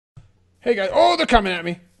Hey guys. Oh, they're coming at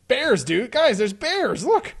me. Bears, dude. Guys, there's bears.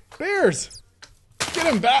 Look. Bears. Get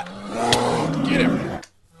him, Bat. Get him.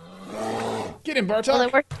 Get him,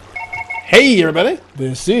 Bartok. Hey, everybody.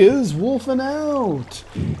 This is Wolfing Out.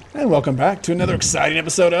 And welcome back to another exciting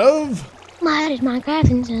episode of... What is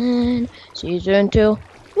Minecraft Season 2.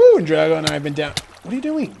 Woo, and Drago and I have been down... What are you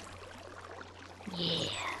doing? Yeah.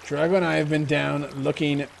 Drago and I have been down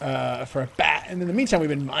looking for a bat. And in the meantime, we've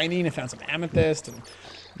been mining and found some amethyst and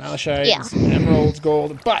malachite and some emeralds,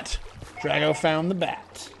 gold. But Drago found the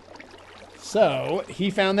bat. So he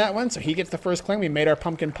found that one, so he gets the first claim. We made our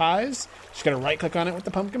pumpkin pies. Just got to right-click on it with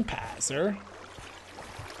the pumpkin pie, sir.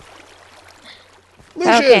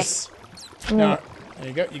 Lucius! Okay. No, there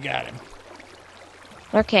you go. You got him.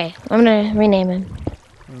 Okay, I'm going to rename him.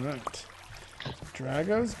 All right.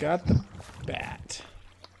 Drago's got the bat.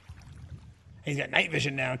 He's got night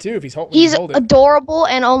vision now, too, if he's holding it. He's adorable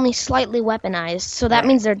and only slightly weaponized, so that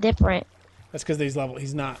means they're different. That's because he's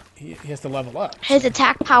not, he has to level up. His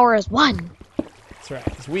attack power is 1. That's right.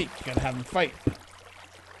 He's weak. You gotta have him fight.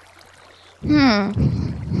 Don't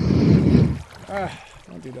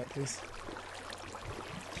do that, please.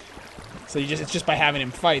 So it's just by having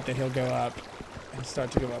him fight that he'll go up and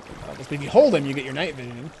start to go up. But if you hold him, you get your night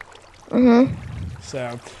vision.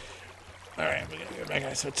 So, all right, we gotta go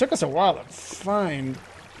back. So it took us a while to find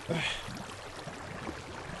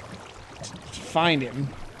him.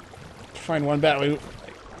 Find one bat. We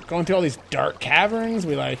going through all these dark caverns.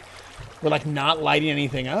 We're not lighting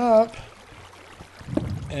anything up,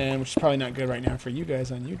 and which is probably not good right now for you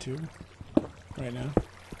guys on YouTube right now.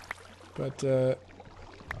 But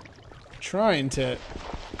trying to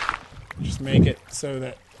just make it so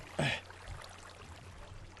that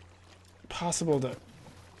possible to.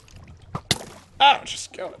 Ouch,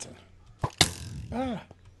 skeleton.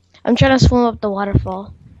 I'm trying to swim up the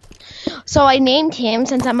waterfall. So I named him,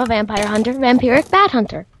 since I'm a vampire hunter, Vampiric Bat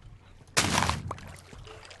Hunter.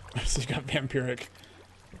 So you got Vampiric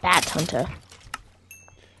Bat Hunter.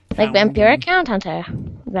 Like Vampiric Count Hunter.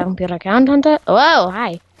 Vampiric Count Hunter. Whoa,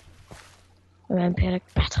 hi. Vampiric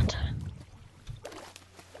Bat Hunter.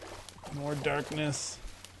 More darkness.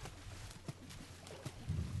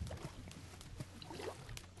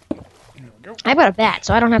 There we go. I got a bat,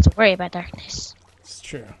 so I don't have to worry about darkness. It's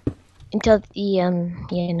true. Until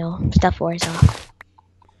the, stuff wears off.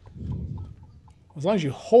 As long as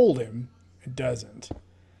you hold him, it doesn't.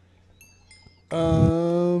 I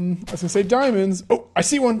was gonna say diamonds. Oh, I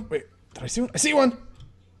see one. Wait, did I see one? I see one.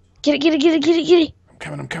 Get it.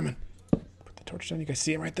 I'm coming. Put the torch down. You guys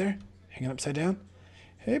see him right there? Hanging upside down.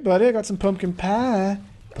 Hey, buddy, I got some pumpkin pie.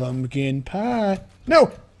 Pumpkin pie.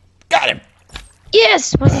 No! Got him!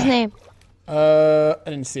 Yes! What's his name? I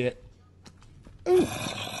didn't see it. Ooh.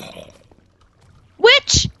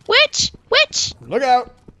 Witch! Look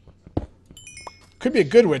out! Could be a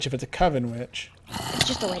good witch if it's a coven witch. It's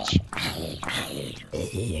just a witch.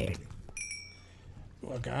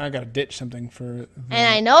 Look, I gotta ditch something for... And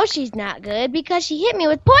I know she's not good because she hit me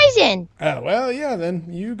with poison! Oh, well, yeah, then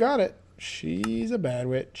you got it. She's a bad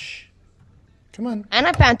witch. Come on. And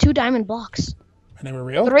I found 2 diamond blocks. And they were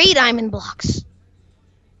real? 3 diamond blocks.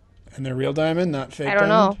 And they're real diamond, not fake I don't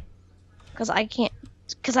diamond? know. Because I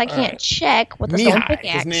can't check with the stone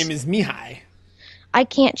pickaxe. His name is Mihai. I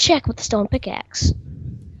can't check with the stone pickaxe.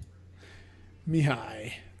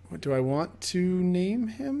 Mihai. What do I want to name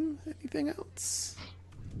him? Anything else?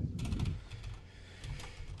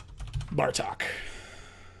 Bartok.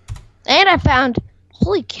 And I found...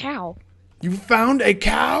 Holy cow. You found a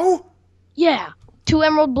cow? Yeah. 2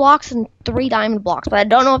 emerald blocks and 3 diamond blocks. But I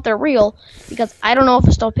don't know if they're real because I don't know if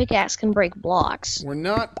a stone pickaxe can break blocks. We're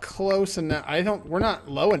not close enough. We're not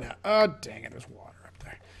low enough. Oh, dang it. There's water up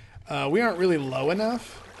there. We aren't really low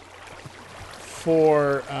enough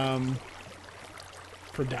for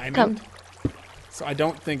diamond. So I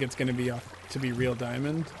don't think it's going to be real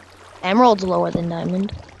diamond. Emerald's lower than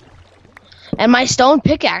diamond. And my stone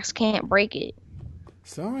pickaxe can't break it.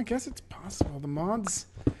 So I guess it's possible. The mods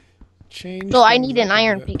change. So I need an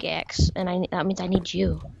iron pickaxe, and that means I need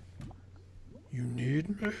you. You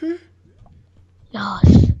need me?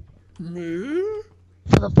 Yes. Me?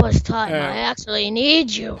 For the first time, I actually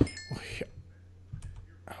need you.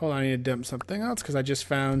 Hold on, I need to dump something else because I just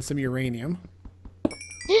found some uranium.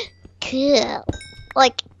 Cool.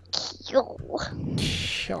 Like, cool.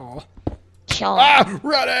 Cool. Cool. Ah!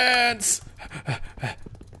 Red ants!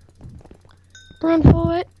 Run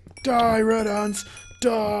for it. Die, red ants!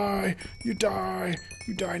 Die! You die!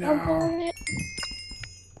 You die now! Run for it.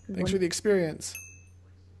 Thanks for the experience.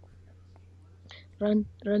 Run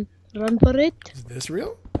for it. Is this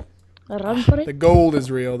real? Run for it. The gold is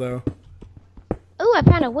real, though. Ooh, I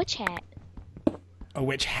found a witch hat. A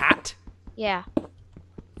witch hat? Yeah.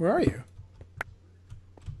 Where are you?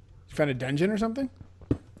 You found a dungeon or something?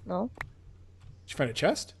 No. Did you find a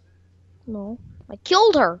chest? No. I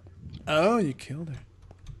killed her. Oh, you killed her.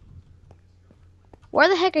 Where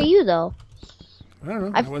the heck are you, though? I don't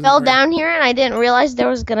know. I fell down here and I didn't realize there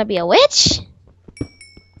was gonna be a witch.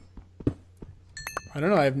 I don't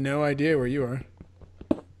know. I have no idea where you are.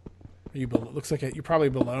 Are you below? Looks like you're probably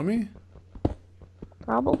below me.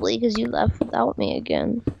 Probably because you left without me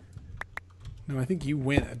again. No, I think you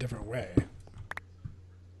went a different way.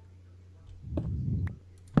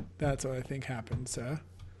 That's what I think happened, so.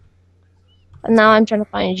 And now I'm trying to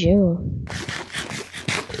find you.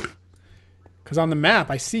 Because on the map,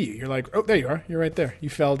 I see you. You're like, oh, there you are. You're right there. You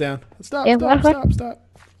fell down. Stop, Yeah, stop.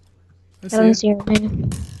 I don't see your name.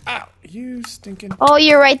 Ow, you stinking. Oh,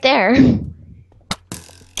 you're right there.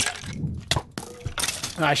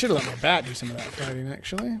 I should have let my bat do some of that fighting,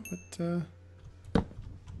 actually. But,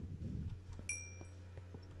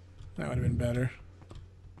 that would have been better.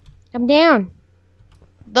 Come down.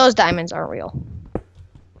 Those diamonds aren't real.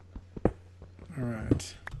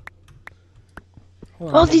 Alright.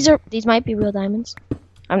 Oh, these might be real diamonds.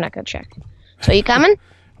 I'm not gonna check. So you coming?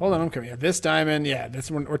 Hold on, I'm coming. Yeah, this diamond, yeah, this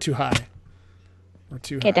one, we're too high. We're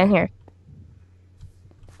too high. Okay, down here.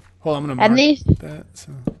 Hold on, I'm gonna mark that.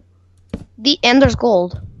 So. And there's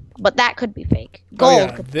gold, but that could be fake. Gold. Oh,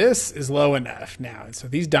 yeah, this is low enough now. So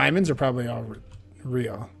these diamonds are probably all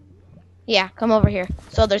real. Yeah, come over here.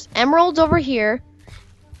 So there's emeralds over here.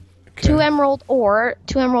 Okay. 2 emerald ore,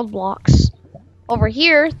 2 emerald blocks. Over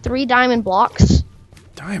here, 3 diamond blocks.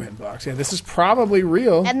 Diamond blocks. Yeah, this is probably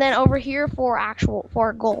real. And then over here, 4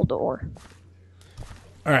 gold ore.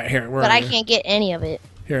 All right, here. But I can't get any of it.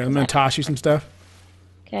 Here, I'm gonna toss you some stuff.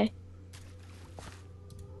 Okay.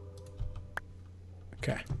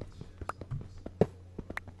 Okay.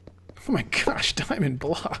 Oh my gosh, diamond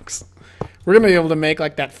blocks. We're gonna be able to make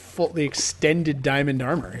like that fully extended diamond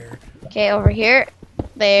armor here. Okay, over here,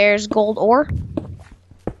 there's gold ore.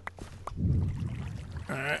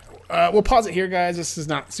 All right, we'll pause it here, guys. This is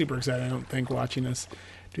not super exciting, I don't think, watching us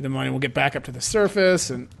do the mining. We'll get back up to the surface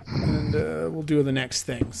and we'll do the next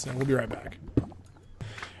thing. So we'll be right back. All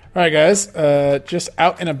right, guys. Just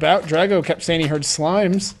out and about. Drago kept saying he heard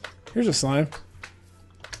slimes. Here's a slime.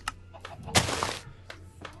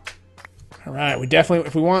 All right, we definitely,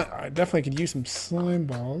 if we want, I definitely could use some slime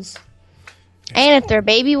balls. And if they're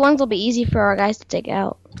baby ones, it'll be easy for our guys to take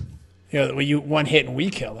out. Yeah, well, you one hit and we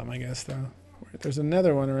kill them, I guess, though. There's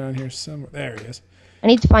another one around here somewhere. There he is. I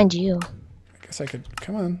need to find you. I guess I could,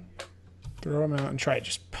 come on, throw him out and try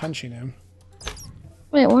just punching him.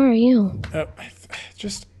 Wait, where are you? Oh,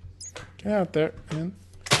 just get out there, man.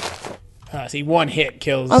 See, one hit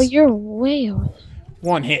kills. Oh, you're way over.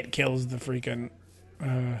 One hit kills the freaking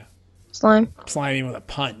slimy with a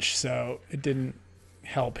punch, so it didn't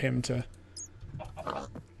help him to.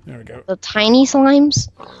 There we go. The tiny slimes.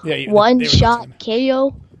 Yeah, one shot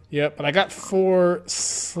KO. Yep, but I got 4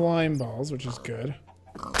 slime balls, which is good.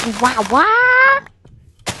 Wow.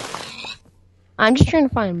 I'm just trying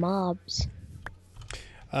to find mobs.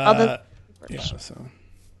 Yeah, so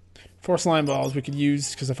 4 slime balls we could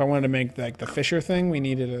use, because if I wanted to make like the Fisher thing, we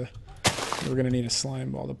were gonna need a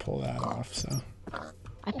slime ball to pull that off. So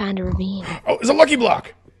I found a ravine. Oh, there's a lucky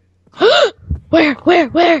block.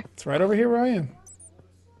 Where? It's right over here where I am.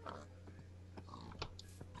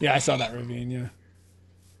 Yeah, I saw that ravine. Yeah.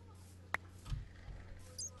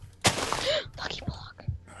 Lucky block.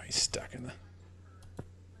 Oh, he's stuck in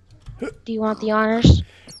the. Do you want the honors?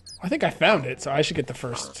 I think I found it, so I should get the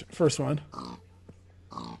first one.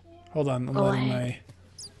 Hold on, I'm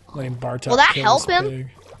letting Bartok. Will that help him?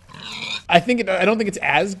 I don't think it's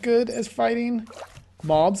as good as fighting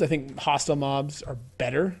mobs. I think hostile mobs are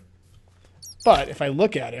better. But if I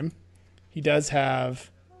look at him, he does have.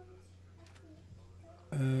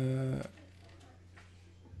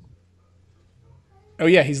 Oh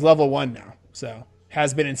yeah, he's level 1 now. So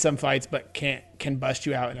has been in some fights, but can bust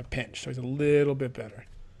you out in a pinch. So he's a little bit better.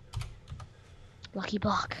 Lucky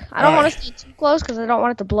block. I don't want to stay too close because I don't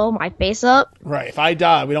want it to blow my face up. Right. If I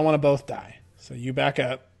die, we don't want to both die. So you back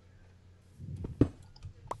up. And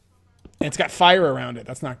it's got fire around it.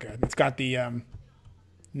 That's not good. It's got the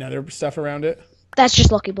nether stuff around it. That's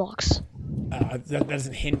just lucky blocks. That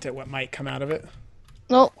doesn't hint at what might come out of it.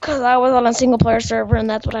 Nope, because I was on a single player server and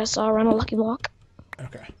that's what I saw around a lucky block.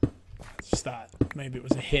 Okay. I just thought maybe it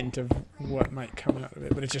was a hint of what might come out of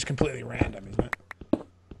it, but it's just completely random, isn't it?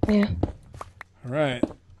 Yeah. All right.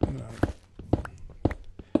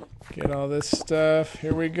 Get all this stuff.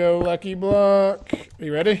 Here we go, lucky block. Are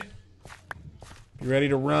you ready? You ready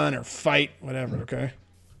to run or fight? Whatever, okay?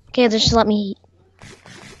 Okay, just let me eat.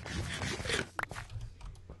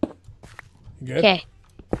 You good? Okay.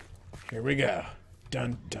 Here we go.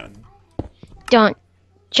 Dun dun. Don't.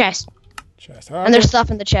 Chest. Chest. And there's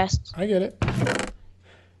stuff in the chest. I get it.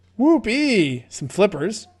 Whoopee! Some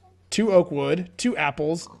flippers, 2 oak wood, 2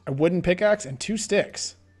 apples, a wooden pickaxe, and 2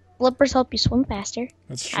 sticks. Flippers help you swim faster.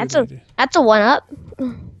 That's true. That's a 1-up.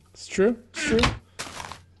 It's true. It's true.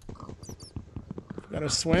 Gotta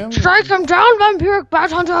swim. Strike him down, vampiric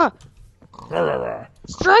bat hunter!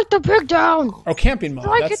 Strike the pig down! Oh, camping mod.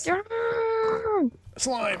 Strike it down!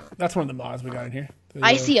 Slime. That's one of the mods we got in here.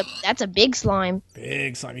 I see that's a big slime.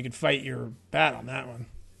 Big slime. You can fight your bat on that one.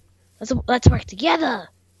 Let's work together.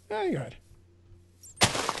 Yeah, you got it.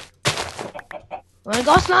 Wanna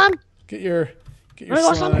go, slime? Get your Wanna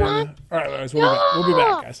go, slime. slime? All right, guys. We'll be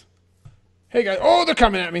back, guys. Hey, guys. Oh, they're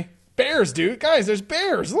coming at me. Bears, dude. Guys, there's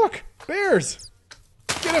bears. Look. Bears.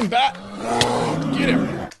 Get him, bat. Get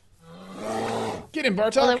him. Get him,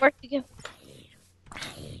 Bartok. Will they work together?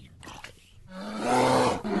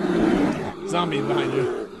 Zombie behind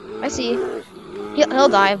you. I see. He'll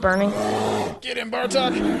die of burning. Get him,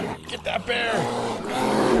 Bartok. Get that bear.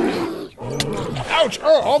 Ouch.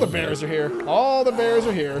 Oh, all the bears are here. All the bears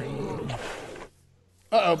are here.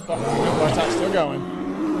 Uh-oh. Bartok's still going.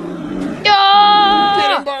 No!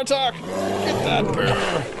 Get him, Bartok. Get that bear.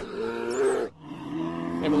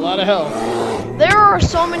 They have a lot of health. There are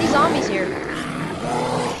so many zombies here.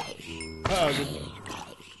 Uh-oh.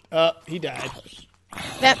 He died.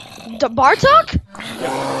 Bartok?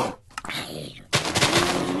 Yep.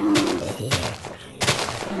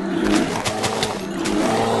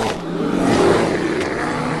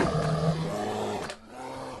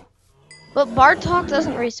 But Bartok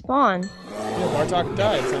doesn't respawn. Yeah, Bartok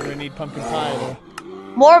died, so I'm gonna need pumpkin pie to...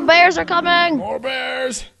 More bears are coming! More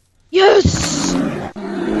bears! Yes! Look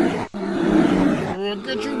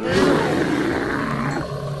at you, bear!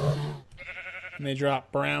 And they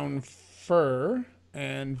drop brown fur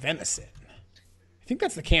and venison. I think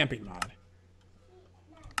that's the camping mod.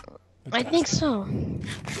 I think so.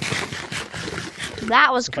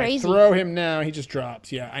 That was crazy. If I throw him now, he just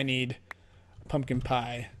drops. Yeah, I need pumpkin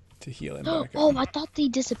pie to heal him back up. Oh, I thought they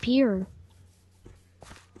disappeared.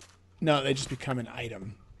 No, they just become an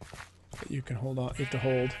item that you can hold on. You have to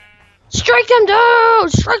hold. Strike them down!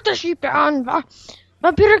 Strike the sheep down!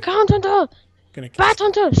 Vampiric hunter! Bat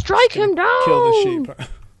hunter! Strike him down! Kill the sheep.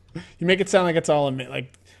 You make it sound like it's all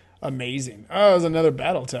amazing. Oh, there's another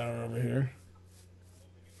battle tower over here.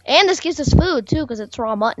 And this gives us food too, because it's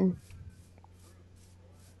raw mutton.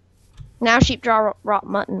 Now sheep draw raw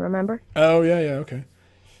mutton, remember? Oh yeah, okay.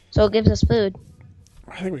 So it gives us food.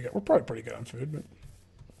 I think we're probably pretty good on food, but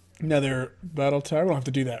another battle tower. We don't have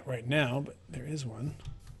to do that right now, but there is one.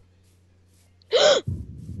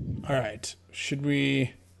 All right, should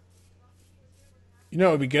we? You know,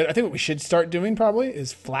 it would be good. I think what we should start doing probably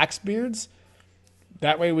is flax beards.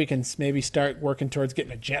 That way we can maybe start working towards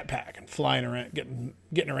getting a jetpack and flying around,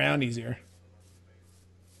 getting around easier.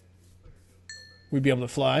 We'd be able to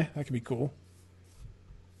fly. That could be cool.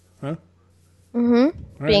 Huh?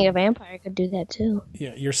 Mm-hmm. Being a vampire could do that too.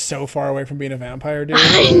 Yeah, you're so far away from being a vampire, dude.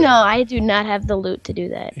 I know. I do not have the loot to do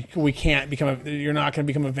that. We can't become you're not going to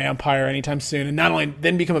become a vampire anytime soon. And not only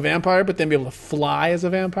then become a vampire, but then be able to fly as a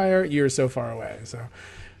vampire. You're so far away. So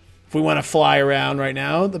if we want to fly around right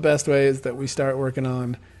now, the best way is that we start working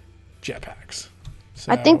on jetpacks.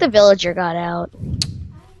 So, I think the villager got out.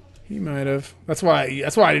 He might have. That's why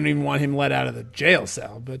I didn't even want him let out of the jail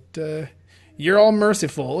cell. But you're all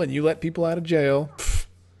merciful and you let people out of jail. Pfft.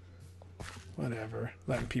 Whatever.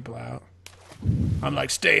 Letting people out. I'm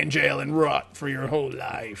like, stay in jail and rot for your whole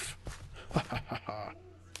life.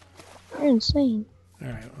 You're insane.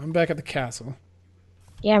 Alright, I'm back at the castle.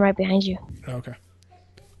 Yeah, I'm right behind you. Okay.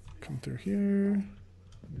 Come through here.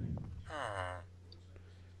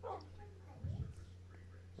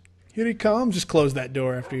 Here he comes. Just close that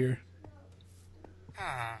door after you're...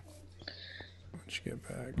 Once you get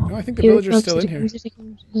back. No, I think the villager's still in here.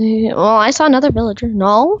 Well, I saw another villager.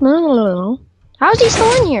 No. How is he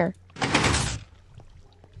still in here? I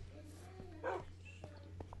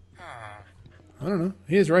don't know.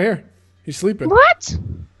 He is right here. He's sleeping. What?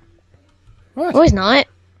 What? No, he's not.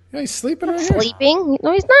 Yeah, he's sleeping right here. Sleeping?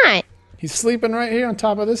 No, he's not. He's sleeping right here on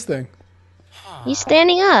top of this thing. He's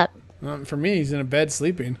standing up. For me, he's in a bed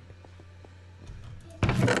sleeping.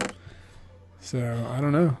 So, I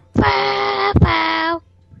don't know. Bow, bow.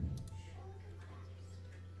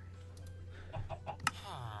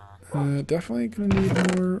 Definitely going to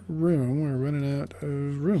need more room. We're running out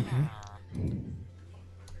of room here.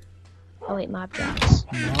 Oh, wait, mob drops.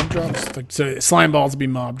 Mob drops? So slime balls will be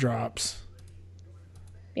mob drops.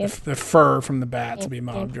 Beep. The fur from the bats will be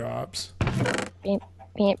mob drops. Beep,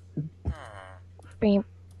 beep. Beep.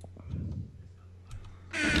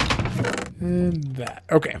 And that.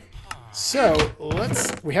 Okay. So I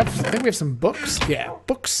think we have some books. Yeah,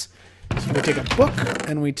 books. So we take a book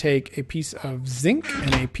and we take a piece of zinc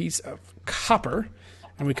and a piece of copper,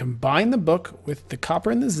 and we combine the book with the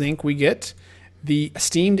copper and the zinc. We get the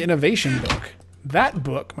Esteemed Innovation book. That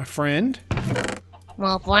book, my friend.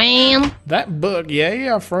 My friend. That book,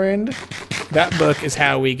 yeah, friend. That book is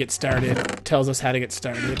how we get started. Tells us how to get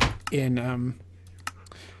started in.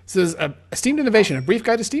 This is Esteemed Innovation: A Brief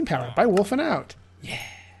Guide to Steam Power by Wolf and Out. Yeah.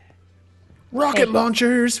 Rocket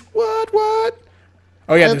launchers. What?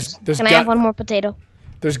 Oh yeah, Oops. there's Can I have one more potato?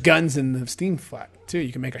 There's guns in the Steam flat too.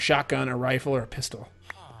 You can make a shotgun, a rifle, or a pistol.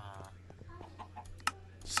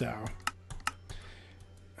 So,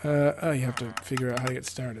 you have to figure out how to get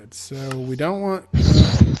started. So we don't want.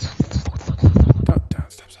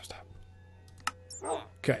 Stop.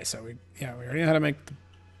 Okay, so we already know how to make the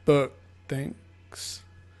book things.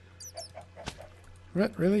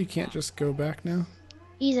 What? Really? You can't just go back now?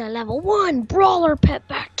 He's a level 1 brawler pet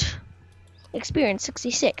bat. Experience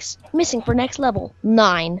 66. Missing for next level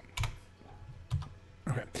 9.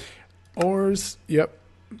 Okay. Ores. Yep.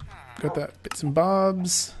 Got that. Bits and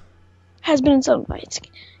bobs. Has been in some fights.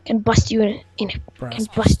 Can bust you can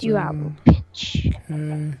bust you out in a pinch.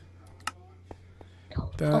 Okay.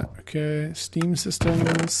 That. Okay. Steam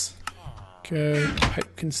systems. Okay.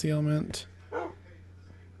 Pipe concealment.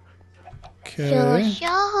 Okay.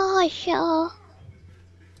 Sure.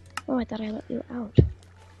 Oh, I thought I let you out.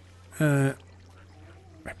 I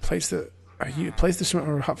place the cement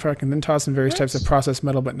over a hot fire and then toss in various types of processed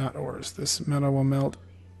metal, but not ores. This metal will melt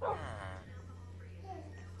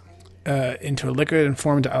into a liquid and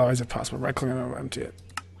form into alloys if possible. Right click on it, empty it.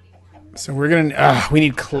 So we're gonna. We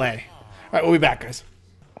need clay. All right, we'll be back, guys.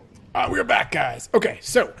 We're back, guys. Okay,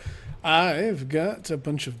 so I've got a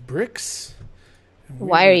bunch of bricks.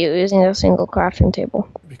 Why are you using a single crafting table?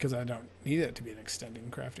 Because I don't need it to be an extending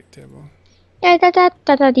crafting table. Okay,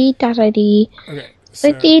 so...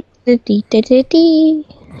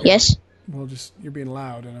 Yes? Well, you're being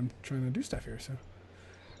loud, and I'm trying to do stuff here, so...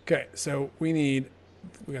 Okay, so we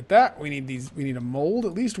got that. We need a mold,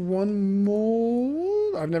 at least one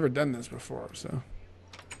mold. I've never done this before, so...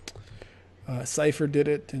 Cypher did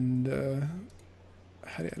it, and,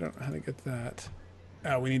 I don't know how to get that.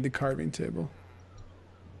 We need the carving table.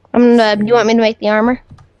 You want me to make the armor?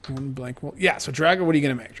 One blank mold. Yeah, so Drago, what are you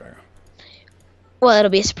going to make, Drago? Well,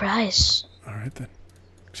 it'll be a surprise. All right, then.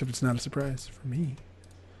 Except it's not a surprise for me.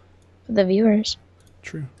 For the viewers.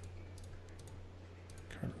 True.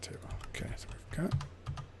 Carving table. Okay, so we've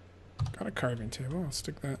got a carving table. I'll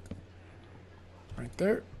stick that right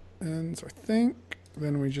there. And so I think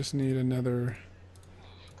then we just need another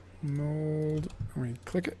mold. And we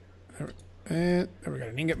click it. And there we got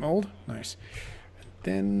an ingot mold. Nice.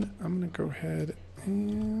 And then I'm going to go ahead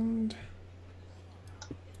and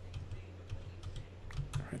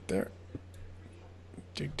right there.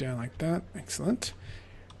 Dig down like that. Excellent.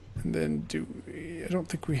 And then I don't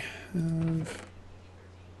think we have...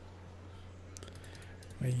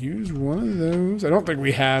 I use one of those. I don't think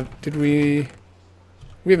we have... Did we...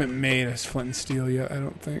 We haven't made a flint and steel yet, I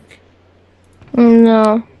don't think.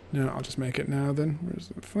 No. No, I'll just make it now then. Where's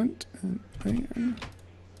the flint and iron?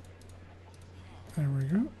 There we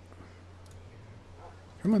go.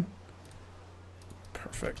 Come on.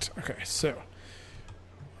 Perfect. Okay, so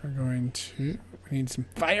we're going to... We need some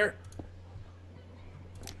fire.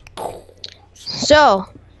 So,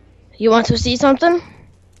 you want to see something?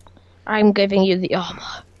 I'm giving you the armor.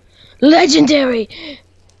 Legendary!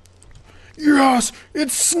 Yes!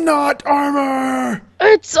 It's not armor!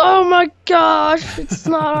 Oh my gosh! It's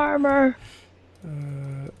not armor.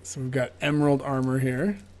 So we've got emerald armor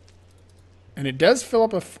here. And it does fill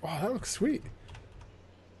up a... Oh, that looks sweet.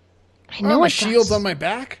 I know my it shield's does. on my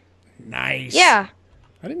back? Nice. Yeah.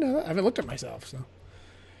 I didn't know that. I haven't looked at myself, so...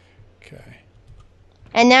 Okay.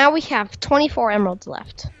 And now we have 24 emeralds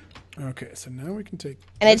left. Okay, so now we can take...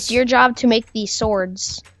 And it's your job to make these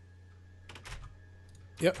swords.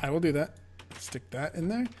 Yep, I will do that. Stick that in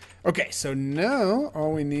there. Okay, so now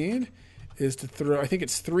all we need is to throw... I think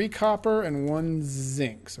it's 3 copper and 1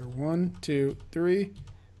 zinc. So 1, 2, 3.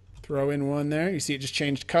 Throw in 1 there. You see it just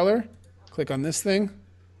changed color. Click on this thing.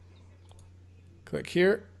 Click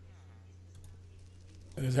here.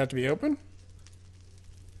 Does it have to be open?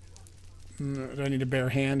 Do I need a bare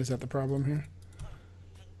hand? Is that the problem here?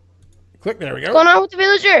 Click. There we go. What's going on with the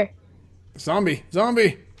villager? Zombie.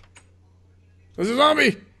 Zombie. There's a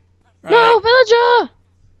zombie. No, villager!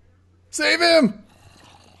 Save him.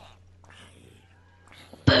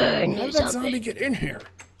 Burn, How you did that zombie zombie. get in here?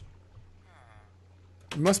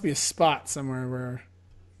 There must be a spot somewhere where...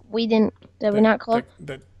 We didn't... Did we not close?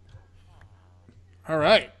 All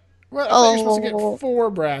right. Well, I thought you're supposed to get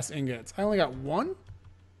 4 brass ingots. I only got 1?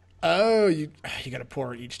 Oh, you got to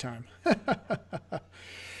pour it each time.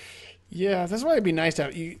 Yeah, that's why it'd be nice to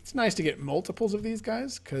have... It's nice to get multiples of these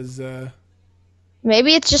guys, because...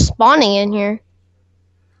 Maybe it's just spawning in here.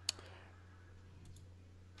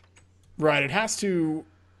 Right, it has to...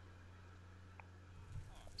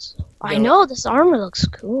 I know, this armor looks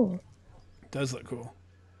cool. It does look cool.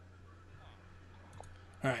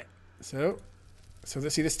 Alright, so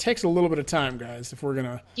this takes a little bit of time, guys, if we're going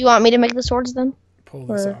to... Do you want me to make the swords then? Pull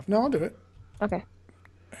this off. No, I'll do it. Okay.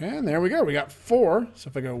 And there we go. We got 4. So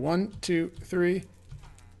if I go 1, 2, 3,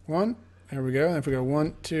 1, there we go. And if we go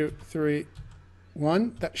 1, 2, 3,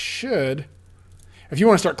 1, that should... If you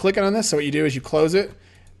want to start clicking on this, so what you do is you close it,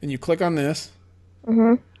 then you click on this.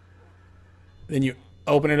 Mm-hmm. Then you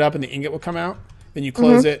open it up and the ingot will come out. Then you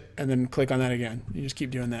close it and then click on that again. You just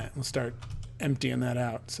keep doing that. We'll start emptying that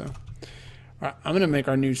out. So, all right, I'm going to make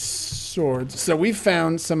our new swords. So we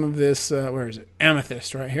found some of this, where is it?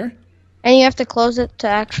 Amethyst right here. And you have to close it to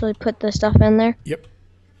actually put the stuff in there? Yep.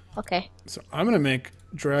 Okay. So I'm going to make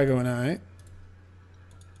Drago and I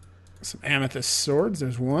some amethyst swords.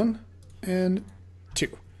 There's 1 and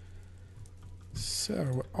 2. So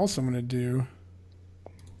what also I'm going to do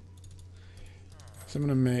is I'm going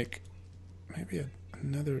to make maybe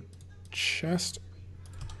another chest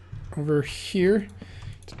over here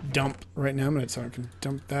to dump right now. So I can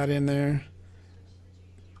dump that in there.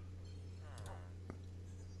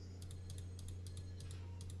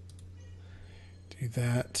 Do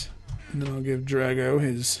that. And then I'll give Drago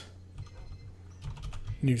his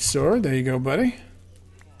new sword. There you go, buddy.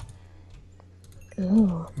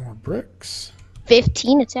 Ooh. More bricks.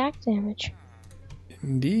 15 attack damage.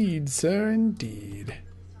 Indeed, sir, indeed.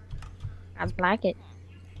 I like it.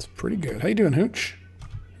 It's pretty good. How you doing, Hooch?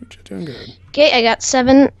 Hooch, you're doing good. Okay, I got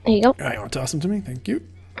 7. Here you go. All right, you want to toss them to me? Thank you.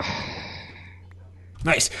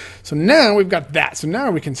 Nice. So now we've got that. So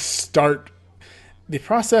now we can start the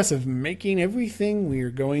process of making everything we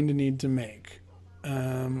are going to need to make.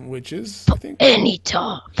 Which is, I think...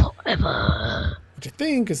 Anytime, forever. Which I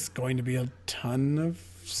think is going to be a ton of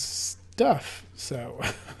stuff. So,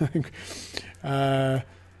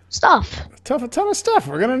 Stuff. a ton of stuff.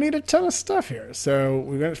 We're gonna need a ton of stuff here.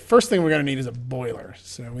 So first thing we're gonna need is a boiler.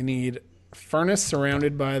 So we need a furnace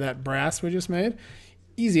surrounded by that brass we just made.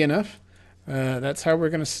 Easy enough. That's how we're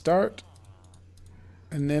gonna start.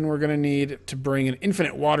 And then we're gonna need to bring an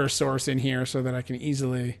infinite water source in here so that I can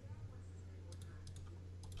easily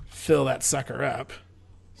fill that sucker up.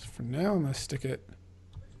 So for now, I'm gonna stick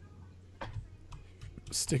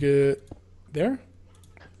it there.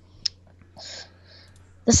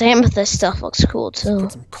 This amethyst stuff looks cool too.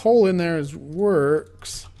 Put some coal in there as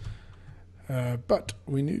works. But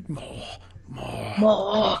we need more.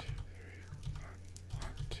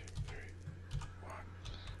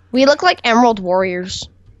 We look like Emerald Warriors.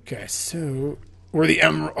 Okay, so we're the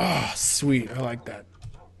Emerald. Oh, sweet. I like that.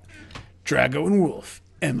 Drago and Wolf,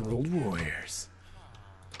 Emerald Warriors.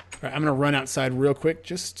 All right, I'm going to run outside real quick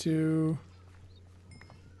just to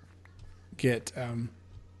get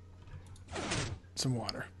some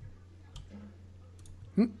water.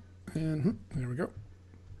 And there we go.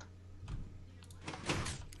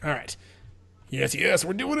 All right. Yes,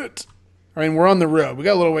 we're doing it. I mean, we're on the road. We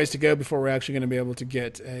got a little ways to go before we're actually going to be able to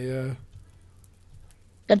get a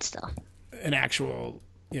good stuff. An actual,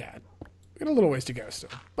 yeah. We got a little ways to go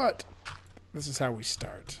still, but this is how we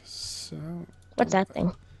start. So what's that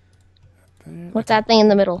thing? What's that thing in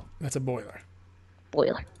the middle? That's a boiler.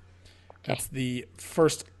 Boiler. Okay. That's the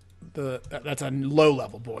first. That's a low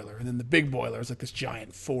level boiler, and then the big boiler is like this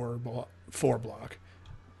giant four block.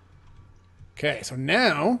 Okay, so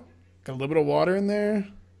now got a little bit of water in there,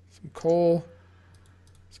 some coal.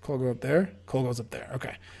 Does coal go up there? Coal goes up there.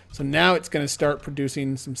 Okay, so now it's going to start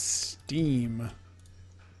producing some steam.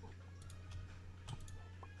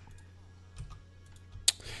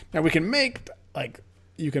 Now we can make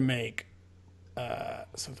you can make.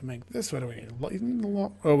 So to make this, what do we need?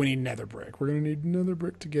 Oh, we need nether brick. We're going to need nether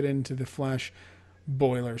brick to get into the flash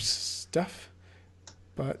boiler stuff.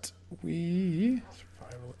 But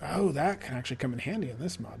oh, that can actually come in handy in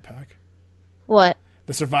this mod pack. What?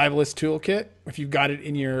 The survivalist toolkit. If you've got it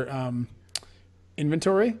in your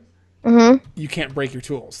inventory, you can't break your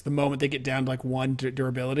tools. The moment they get down to like 1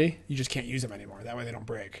 durability, you just can't use them anymore. That way they don't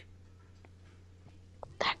break.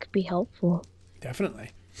 That could be helpful. Definitely.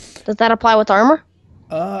 Does that apply with armor?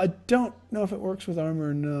 I don't know if it works with armor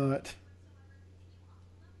or not.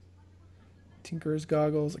 Tinker's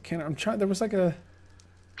goggles. I'm trying. There was like a.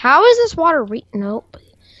 How is this water Nope.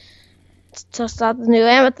 Let's test out the new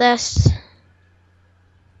amethyst.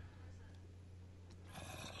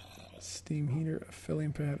 Steam heater, a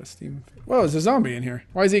filling pad, a steam... Whoa, there's a zombie in here.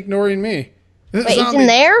 Why is he ignoring me? Wait, he's in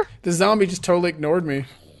there? The zombie just totally ignored me.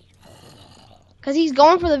 Because he's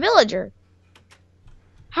going for the villager.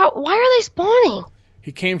 Why are they spawning?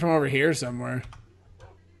 He came from over here somewhere.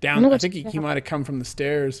 Down. I think he might have come from the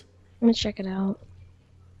stairs. Let me check it out.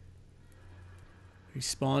 He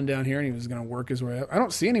spawned down here and he was going to work his way up. I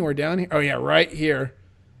don't see anywhere down here. Oh, yeah, right here.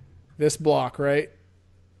 This block, right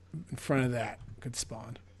in front of that could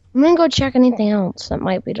spawn. I'm going to go check anything else that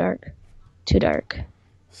might be dark. Too dark.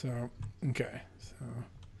 So, okay. So,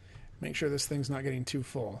 make sure this thing's not getting too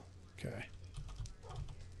full. Okay.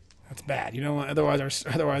 That's bad. You know what?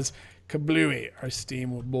 Otherwise, kablooey, our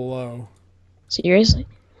steam will blow. Seriously?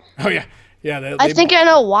 Oh, yeah. Yeah. I think I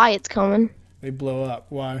know why it's coming. They blow up.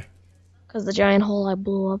 Why? Because the giant hole I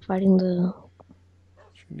blew up fighting the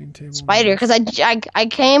table spider. Because I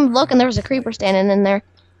came, look, and there was a creeper standing in there.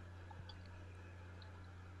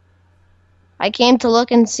 I came to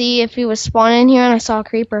look and see if he was spawning here, and I saw a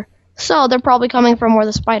creeper. So they're probably coming from where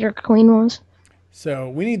the spider queen was. So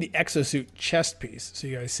we need the exosuit chest piece. So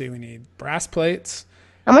you guys see we need brass plates.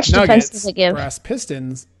 How much defense does it give? Brass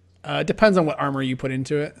pistons. Depends on what armor you put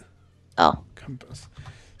into it. Oh. Compass.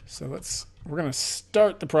 So we're gonna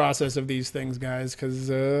start the process of these things, guys, because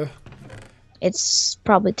it takes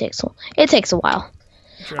a while.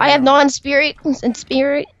 I have no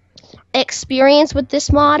experience with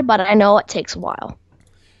this mod, but I know it takes a while.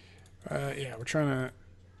 Yeah, we're trying to.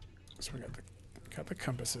 So we got the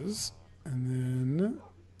compasses, and then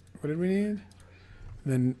what did we need?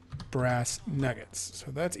 Then brass nuggets.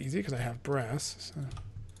 So that's easy because I have brass. So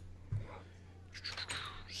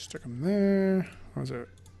stick them there. What was it?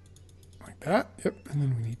 Like that. Yep. And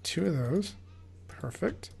then we need 2 of those.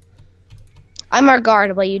 Perfect. I'm our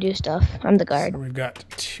guard while you do stuff. I'm the guard. So we've got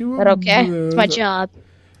 2 of those. But okay, those. it's my job.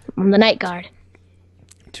 I'm the night guard.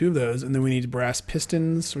 2 of those, and then we need brass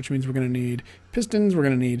pistons, which means we're going to need pistons. We're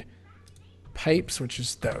going to need pipes, which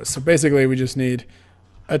is those. So basically, we just need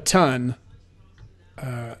a ton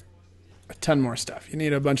more stuff. You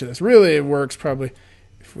need a bunch of this. Really, it works probably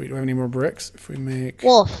if we don't have any more bricks. If we make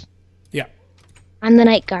Wolf. Yeah. I'm the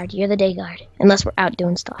night guard. You're the day guard, unless we're out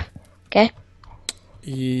doing stuff. Okay.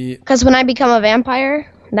 Because when I become a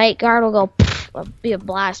vampire, night guard will go. It'll be a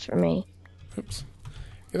blast for me. Oops.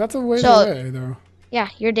 Yeah, that's a ways away, though. Yeah,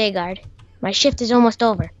 you're day guard. My shift is almost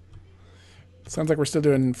over. Sounds like we're still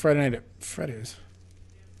doing Friday night at Freddy's.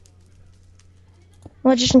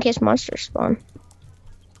 Well, just in case monsters spawn.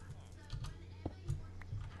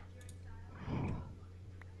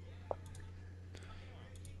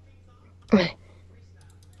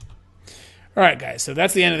 All right, guys, so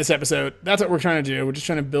that's the end of this episode. That's what we're trying to do. We're just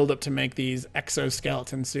trying to build up to make these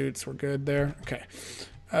exoskeleton suits. We're good there? Okay.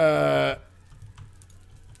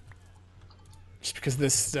 Just because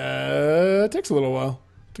this takes a little while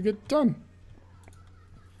to get done.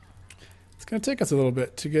 It's going to take us a little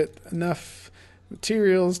bit to get enough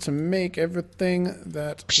materials to make everything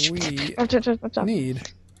that we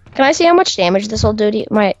need. Can I see how much damage this will do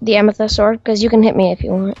to the amethyst sword? Because you can hit me if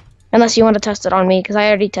you want. Unless you want to test it on me, because I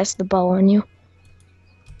already tested the bow on you.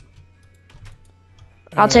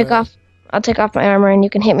 I'll take off my armor and you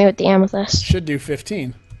can hit me with the amethyst. Should do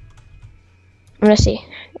 15. I'm gonna see.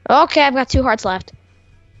 Okay, I've got 2 hearts left.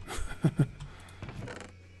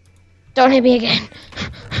 Don't hit me again.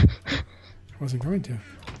 I wasn't going to.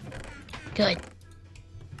 Good.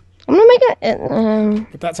 I'm gonna make it.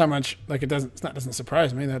 But that's how much. Like it doesn't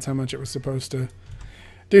surprise me. That's how much it was supposed to.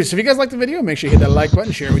 Dude, so if you guys liked the video, make sure you hit that like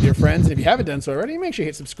button, share it with your friends, and if you haven't done so already, make sure you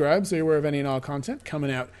hit subscribe so you're aware of any and all content coming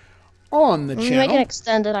out on the channel. Make an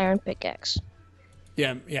extended iron pickaxe.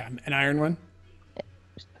 Yeah, an iron one.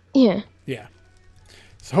 Yeah. Yeah.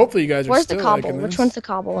 So hopefully you guys are still liking this. Where's the cobble? Which one's the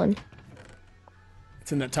cobble one?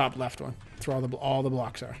 It's in that top left one. That's where all the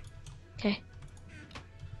blocks are. Okay.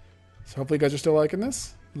 So hopefully you guys are still liking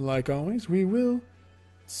this. Like always, we will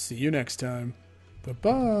see you next time.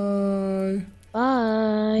 Bye-bye.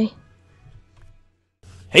 Bye.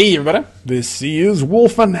 Hey everybody, this is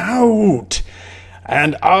Wolfen Out,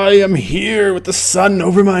 and I am here with the sun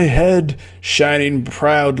over my head, shining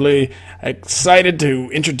proudly, excited to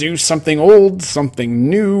introduce something old, something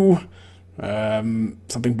new,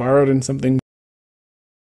 something borrowed and something